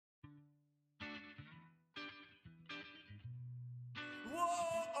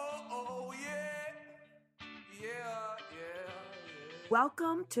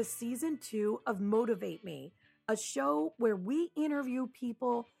Welcome to Season 2 of Motivate Me, a show where we interview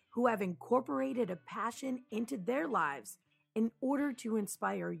people who have incorporated a passion into their lives in order to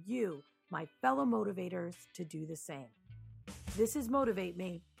inspire you, my fellow motivators, to do the same. This is Motivate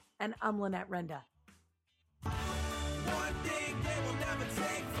Me, and I'm Lynette Renda. One thing they will never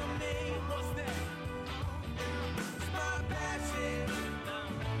take from me. What's that? It's my passion.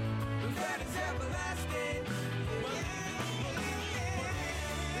 That is everlasting.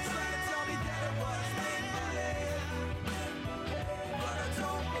 They try to tell me that it was make-believe, but I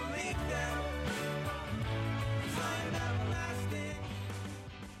don't believe them. 'Cause I am everlasting.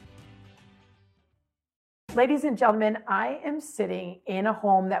 Ladies and gentlemen, I am sitting in a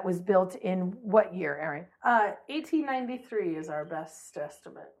home that was built in what year, Erin? 1893 is our best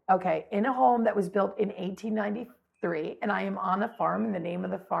estimate. Okay, in a home that was built in 1893, and I am on a farm, and the name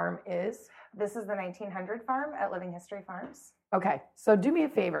of the farm is? This is the 1900 farm at Living History Farms. Okay, so do me a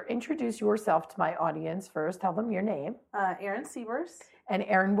favor, introduce yourself to my audience first, tell them your name. Erin Siebers. And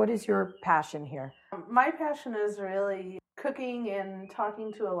Erin, what is your passion here? My passion is really cooking and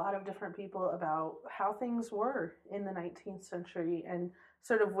talking to a lot of different people about how things were in the 19th century and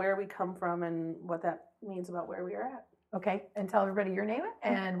sort of where we come from and what that means about where we are at. Okay, and tell everybody your name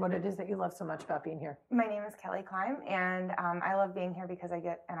and what it is that you love so much about being here. My name is Kelly Klein, and I love being here because I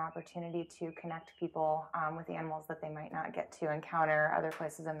get an opportunity to connect people with animals that they might not get to encounter other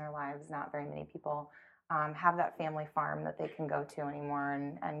places in their lives. Not very many people have that family farm that they can go to anymore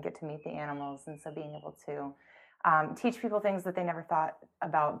and get to meet the animals. And so being able to teach people things that they never thought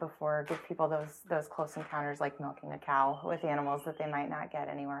about before, give people those close encounters like milking a cow with animals that they might not get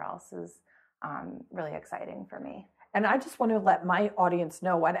anywhere else is really exciting for me. And I just want to let my audience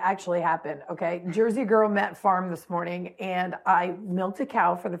know what actually happened, okay? Jersey Girl met farm this morning, and I milked a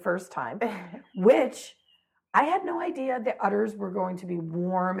cow for the first time, which I had no idea the udders were going to be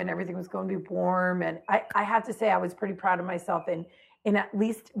warm and everything was going to be warm. And I have to say I was pretty proud of myself in at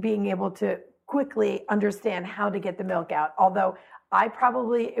least being able to quickly understand how to get the milk out. Although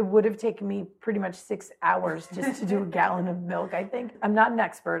it would have taken me pretty much 6 hours just to do a gallon of milk, I think. I'm not an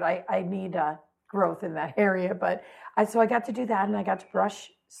expert. I need growth in that area, but so I got to do that, and I got to brush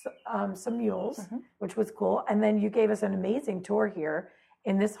some mules, which was cool. And then you gave us an amazing tour here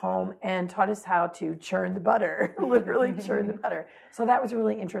in this home and taught us how to churn the butter, literally churn the butter. So that was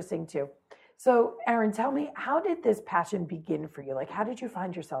really interesting too. So Erin, tell me, how did this passion begin for you? Like, how did you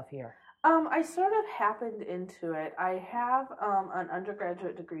find yourself here? I sort of happened into it. I have an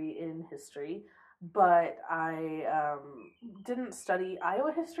undergraduate degree in history, but I didn't study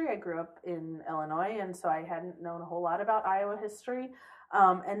Iowa history. I grew up in Illinois, and so I hadn't known a whole lot about Iowa history.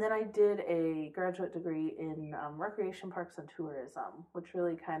 And then I did a graduate degree in recreation, parks, and tourism, which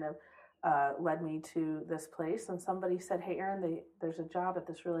really kind of led me to this place. And somebody said, "Hey, Erin, there's a job at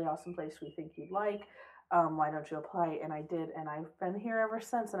this really awesome place we think you'd like. Why don't you apply?" And I did, and I've been here ever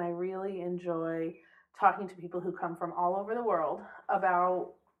since. And I really enjoy talking to people who come from all over the world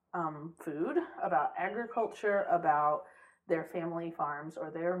about food, about agriculture, about their family farms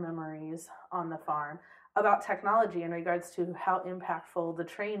or their memories on the farm, about technology in regards to how impactful the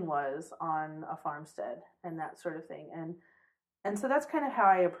train was on a farmstead and that sort of thing. And so that's kind of how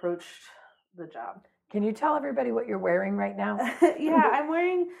I approached the job. Can you tell everybody what you're wearing right now? Yeah, I'm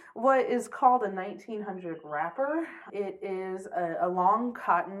wearing what is called a 1900 wrapper. It is a long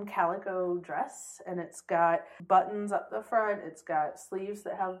cotton calico dress, and it's got buttons up the front. It's got sleeves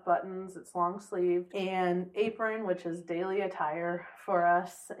that have buttons. It's long sleeved, and apron, which is daily attire for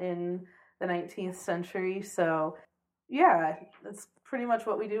us in the 19th century. So yeah, that's pretty much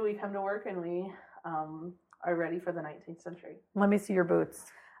what we do. We come to work and we are ready for the 19th century. Let me see your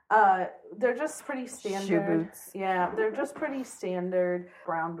boots. They're just pretty standard. Shoe boots. Yeah, they're just pretty standard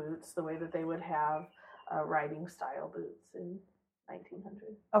brown boots, the way that they would have riding style boots in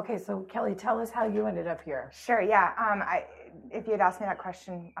 1900. Okay, so Kelly, tell us how you ended up here. Sure, yeah. If you had asked me that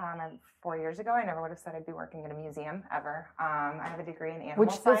question 4 years ago, I never would have said I'd be working in a museum ever. I have a degree in animal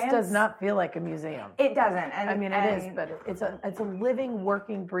science. Which this does not feel like a museum. It doesn't. It is, but it's a living,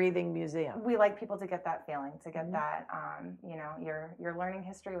 working, breathing museum. We like people to get that feeling, to get that, you're learning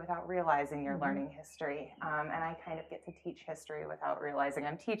history without realizing you're learning history. And I kind of get to teach history without realizing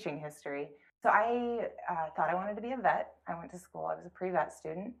I'm teaching history. So I thought I wanted to be a vet. I went to school. I was a pre-vet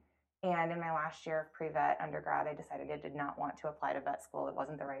student. And in my last year of pre-vet undergrad, I decided I did not want to apply to vet school. It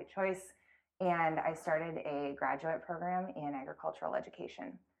wasn't the right choice. And I started a graduate program in agricultural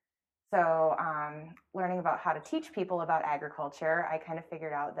education. So learning about how to teach people about agriculture, I kind of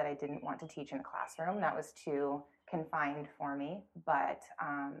figured out that I didn't want to teach in a classroom. That was too confined for me, but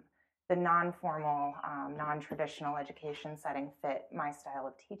the non-formal, non-traditional education setting fit my style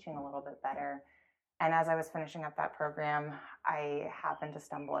of teaching a little bit better. And as I was finishing up that program, I happened to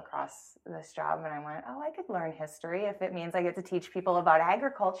stumble across this job, and I went, oh, I could learn history. If it means I get to teach people about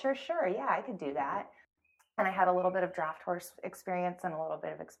agriculture, sure, yeah, I could do that. And I had a little bit of draft horse experience and a little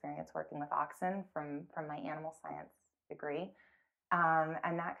bit of experience working with oxen from my animal science degree.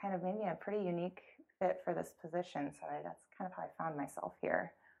 And that kind of made me a pretty unique fit for this position. So that's kind of how I found myself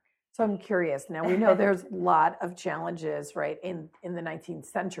here. So I'm curious. Now, we know there's a lot of challenges, right, in the 19th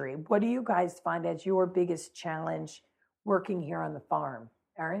century. What do you guys find as your biggest challenge working here on the farm?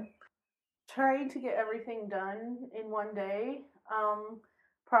 Erin? Trying to get everything done in one day,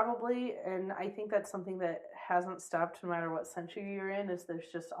 probably. And I think that's something that hasn't stopped no matter what century you're in, is there's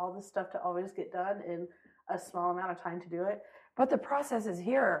just all this stuff to always get done in a small amount of time to do it. But the processes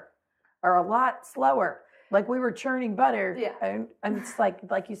here are a lot slower. Like we were churning butter. Yeah. And it's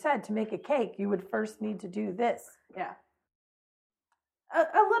like you said, to make a cake, you would first need to do this. Yeah. A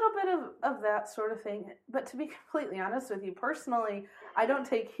little bit of that sort of thing. But to be completely honest with you, personally, I don't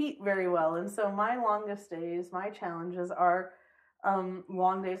take heat very well. And so my longest days, my challenges are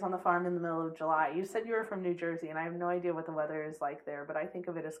long days on the farm in the middle of July. You said you were from New Jersey, and I have no idea what the weather is like there, but I think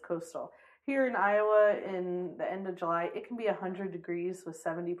of it as coastal. Here in Iowa, in the end of July, it can be 100 degrees with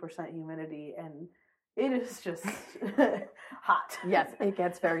 70% humidity, and it is just hot. Yes, it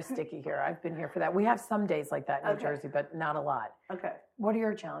gets very sticky here. I've been here for that. We have some days like that in New Okay. Jersey, but not a lot. Okay. What are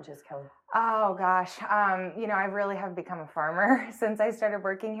your challenges, Kelly? Oh gosh, I really have become a farmer since I started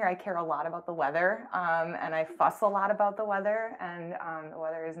working here. I care a lot about the weather, and I fuss a lot about the weather, and the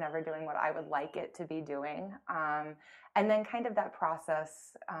weather is never doing what I would like it to be doing. And then kind of that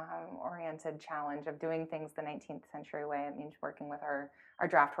process-oriented challenge of doing things the 19th century way. It means working with our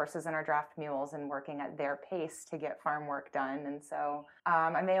draft horses and our draft mules and working at their pace to get farm work done. And so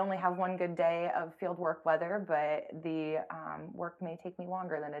I may only have one good day of field work weather, but the work may take me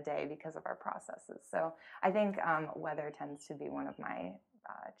longer than a day because of our processes. So I think weather tends to be one of my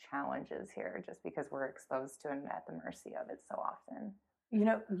challenges here, just because we're exposed to and at the mercy of it so often. You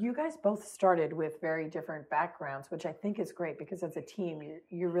know, you guys both started with very different backgrounds, which I think is great because as a team,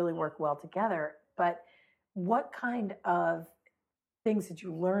 you really work well together. But what kind of things did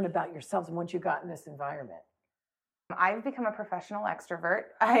you learn about yourselves once you got in this environment? I've become a professional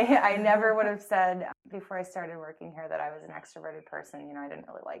extrovert. I never would have said before I started working here that I was an extroverted person. You know, I didn't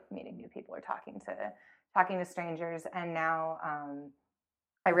really like meeting new people or talking to strangers. And now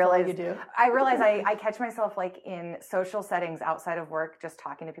I realize I catch myself like in social settings outside of work, just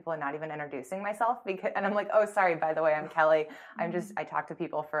talking to people and not even introducing myself, and I'm like, oh, sorry, by the way, I'm Kelly. I talk to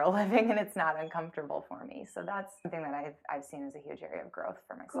people for a living, and it's not uncomfortable for me. So that's something that I've seen as a huge area of growth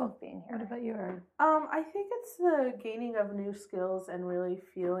for myself being here. What about you, Erin? I think it's the gaining of new skills and really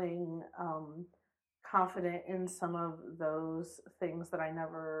feeling confident in some of those things that I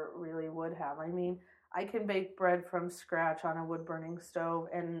never really would have. I mean, I can bake bread from scratch on a wood-burning stove,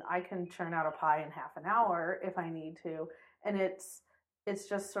 and I can churn out a pie in half an hour if I need to. And it's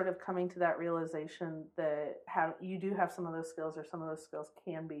just sort of coming to that realization that you do have some of those skills, or some of those skills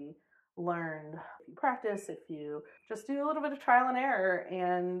can be learned if you practice, if you just do a little bit of trial and error,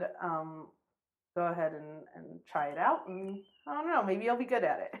 and go ahead and try it out, and I don't know, maybe you'll be good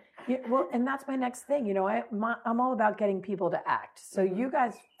at it. Yeah, well, and that's my next thing. You know, I'm all about getting people to act. So you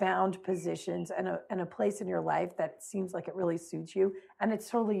guys found positions and a place in your life that seems like it really suits you, and it's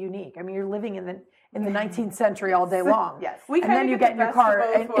totally unique. I mean, you're living in the 19th century all day long. Yes, we and then you get in your car,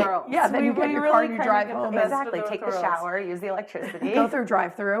 and you get in your car and you drive home. Exactly, take the shower, use the electricity, go through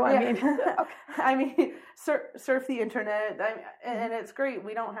drive-through. I mean, surf the internet, and it's great.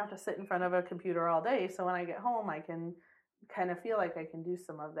 We don't have to sit in front of a computer all day. So when I get home, I can kind of feel like I can do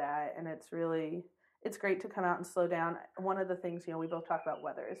some of that, and it's great to come out and slow down. One of the things, we both talk about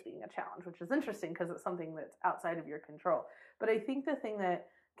weather as being a challenge, which is interesting because it's something that's outside of your control. But I think the thing that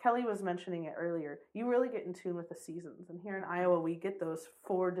Kelly was mentioning it earlier, you really get in tune with the seasons. And here in Iowa, we get those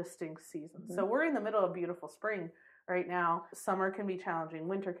 4 distinct seasons. Mm-hmm. So we're in the middle of beautiful spring right now. Summer can be challenging,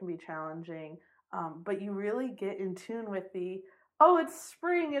 winter can be challenging, but you really get in tune with it's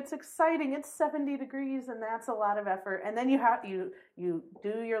spring, it's exciting, it's 70 degrees, and that's a lot of effort. And then you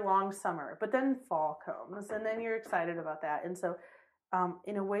do your long summer, but then fall comes, and then you're excited about that. And so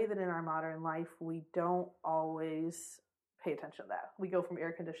in a way that in our modern life, we don't always pay attention to that. We go from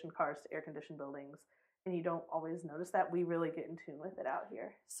air-conditioned cars to air-conditioned buildings, and you don't always notice that. We really get in tune with it out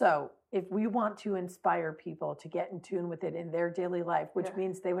here. So if we want to inspire people to get in tune with it in their daily life, which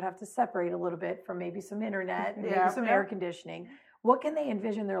means they would have to separate a little bit from maybe some internet and maybe some air conditioning, What can they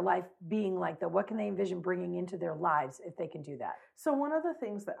envision their life being like, though? What can they envision bringing into their lives if they can do that? So one of the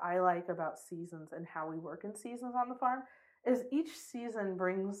things that I like about seasons and how we work in seasons on the farm is each season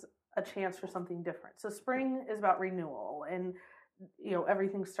brings a chance for something different. So spring is about renewal and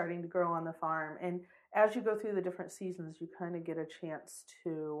everything's starting to grow on the farm. And as you go through the different seasons, you kind of get a chance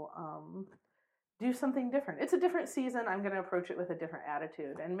to do something different. It's a different season. I'm going to approach it with a different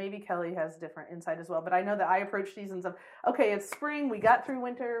attitude. And maybe Kelly has different insight as well. But I know that I approach seasons of, okay, it's spring. We got through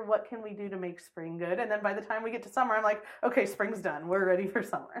winter. What can we do to make spring good? And then by the time we get to summer, I'm like, okay, spring's done. We're ready for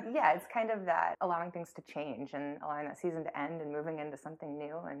summer. Yeah, it's kind of that allowing things to change and allowing that season to end and moving into something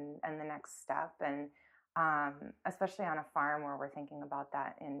new and the next step. And especially on a farm where we're thinking about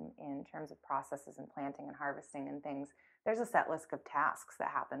that in terms of processes and planting and harvesting and things, there's a set list of tasks that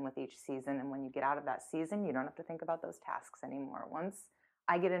happen with each season. And when you get out of that season, you don't have to think about those tasks anymore. Once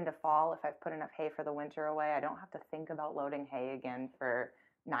I get into fall, if I've put enough hay for the winter away, I don't have to think about loading hay again for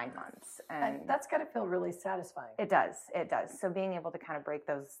 9 months. And that's got to feel really satisfying. It does. So being able to kind of break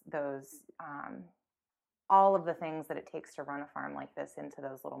those all of the things that it takes to run a farm like this into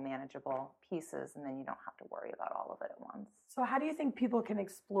those little manageable pieces, and then you don't have to worry about all of it at once. So how do you think people can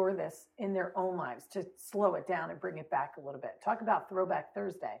explore this in their own lives to slow it down and bring it back a little bit? Talk about Throwback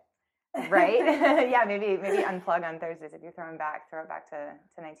Thursday. Right? Yeah, maybe unplug on Thursdays. If you're throw it back to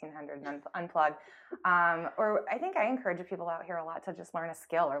 1900 and unplug. Or I think I encourage people out here a lot to just learn a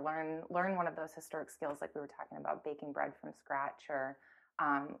skill or learn one of those historic skills like we were talking about, baking bread from scratch, or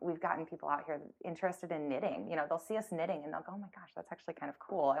we've gotten people out here interested in knitting. They'll see us knitting and they'll go, oh my gosh, that's actually kind of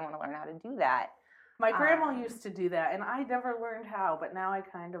cool. I want to learn how to do that. My grandma used to do that, and I never learned how, but now I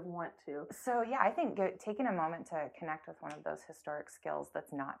kind of want to. So yeah, I think taking a moment to connect with one of those historic skills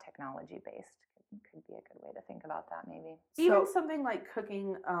that's not technology-based could be a good way to think about that, maybe. Even something like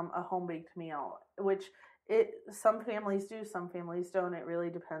cooking a home-baked meal, which some families do, some families don't. It really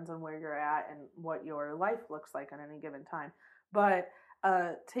depends on where you're at and what your life looks like at any given time. But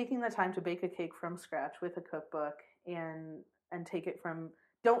taking the time to bake a cake from scratch with a cookbook and take it from,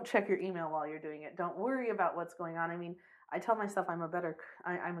 don't check your email while you're doing it. Don't worry about what's going on. I mean, I tell myself I'm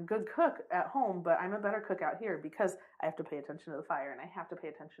a good cook at home, but I'm a better cook out here because I have to pay attention to the fire and I have to pay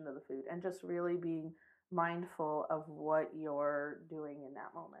attention to the food and just really being mindful of what you're doing in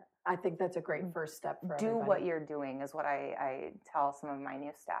that moment. I think that's a great first step for Do everybody. what you're doing is what I tell some of my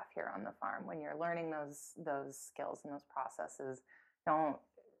new staff here on the farm. When you're learning those skills and those processes, don't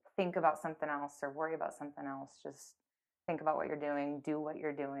think about something else or worry about something else. Just think about what you're doing, do what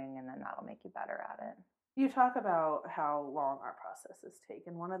you're doing, and then that'll make you better at it. You talk about how long our processes take,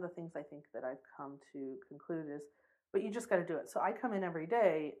 and one of the things I think that I've come to conclude is, but you just got to do it. So I come in every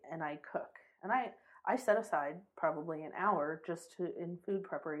day and I cook, and I set aside probably an hour just in food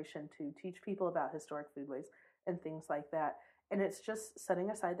preparation to teach people about historic foodways and things like that. And it's just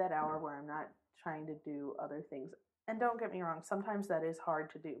setting aside that hour where I'm not trying to do other things. And don't get me wrong, sometimes that is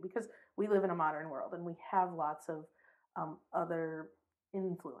hard to do because we live in a modern world and we have lots of other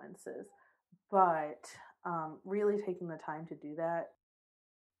influences. But really taking the time to do that.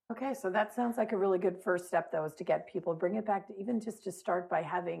 Okay, so that sounds like a really good first step, though, is to get people, bring it back to even just to start by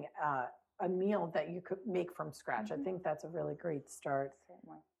having a meal that you could make from scratch. I think that's a really great start.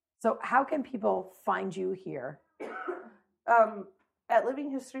 Certainly. So how can people find you here? At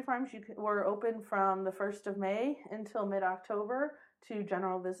Living History Farms, we're open from the 1st of May until mid-October to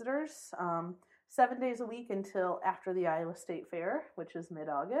general visitors, 7 days a week until after the Iowa State Fair, which is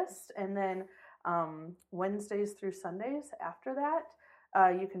mid-August. And then Wednesdays through Sundays after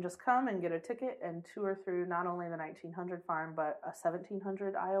that, you can just come and get a ticket and tour through not only the 1900 farm, but a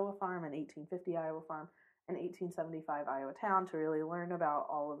 1700 Iowa farm, an 1850 Iowa farm, an 1875 Iowa town to really learn about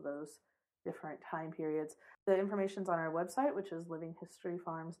all of those different time periods. The information's on our website, which is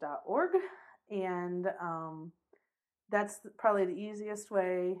livinghistoryfarms.org, and that's probably the easiest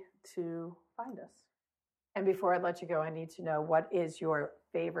way to find us. And before I let you go, I need to know, what is your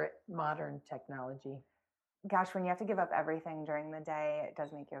favorite modern technology? Gosh, when you have to give up everything during the day, it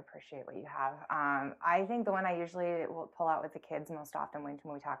does make you appreciate what you have. I think the one I usually will pull out with the kids most often when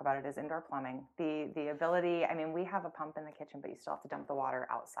we talk about it is indoor plumbing. The ability, I mean, we have a pump in the kitchen, but you still have to dump the water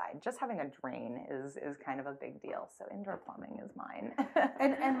outside. Just having a drain is kind of a big deal. So indoor plumbing is mine.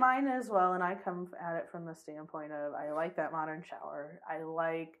 and mine as well. And I come at it from the standpoint of, I like that modern shower. I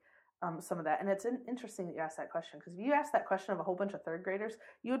like some of that. And it's interesting that you asked that question, because if you asked that question of a whole bunch of third graders,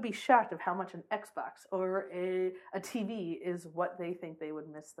 you would be shocked of how much an Xbox or a TV is what they think they would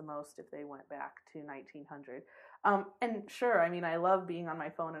miss the most if they went back to 1900. And sure, I mean, I love being on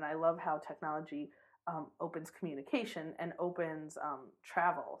my phone, and I love how technology opens communication and opens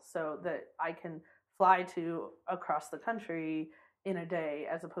travel, so that I can fly to across the country in a day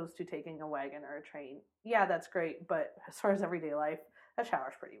as opposed to taking a wagon or a train. Yeah, that's great, but as far as everyday life, a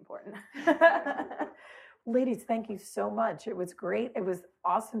shower's pretty important. Ladies, thank you so much. It was great. It was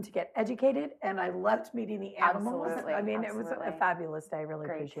awesome to get educated, and I loved meeting the animals. Absolutely, I mean, it was a absolutely. fabulous day. I really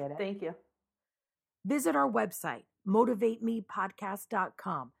Great. appreciate it. Thank you. Visit our website,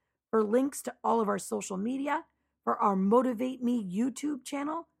 motivatemepodcast.com, for links to all of our social media, for our Motivate Me YouTube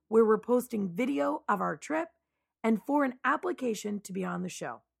channel, where we're posting video of our trip, and for an application to be on the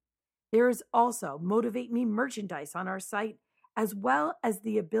show. There is also Motivate Me merchandise on our site, as well as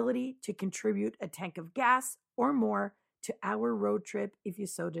the ability to contribute a tank of gas or more to our road trip if you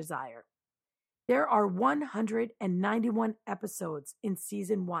so desire. There are 191 episodes in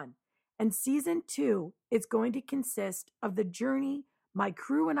Season 1, and Season 2 is going to consist of the journey my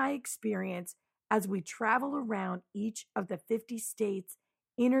crew and I experience as we travel around each of the 50 states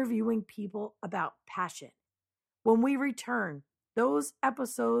interviewing people about passion. When we return, those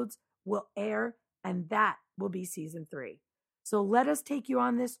episodes will air, and that will be Season 3. So let us take you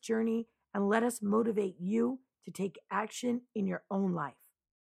on this journey and let us motivate you to take action in your own life.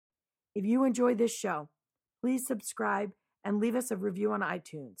 If you enjoy this show, please subscribe and leave us a review on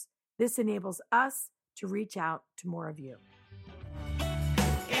iTunes. This enables us to reach out to more of you.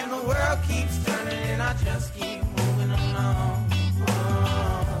 And the world keeps turning and I just keep moving along.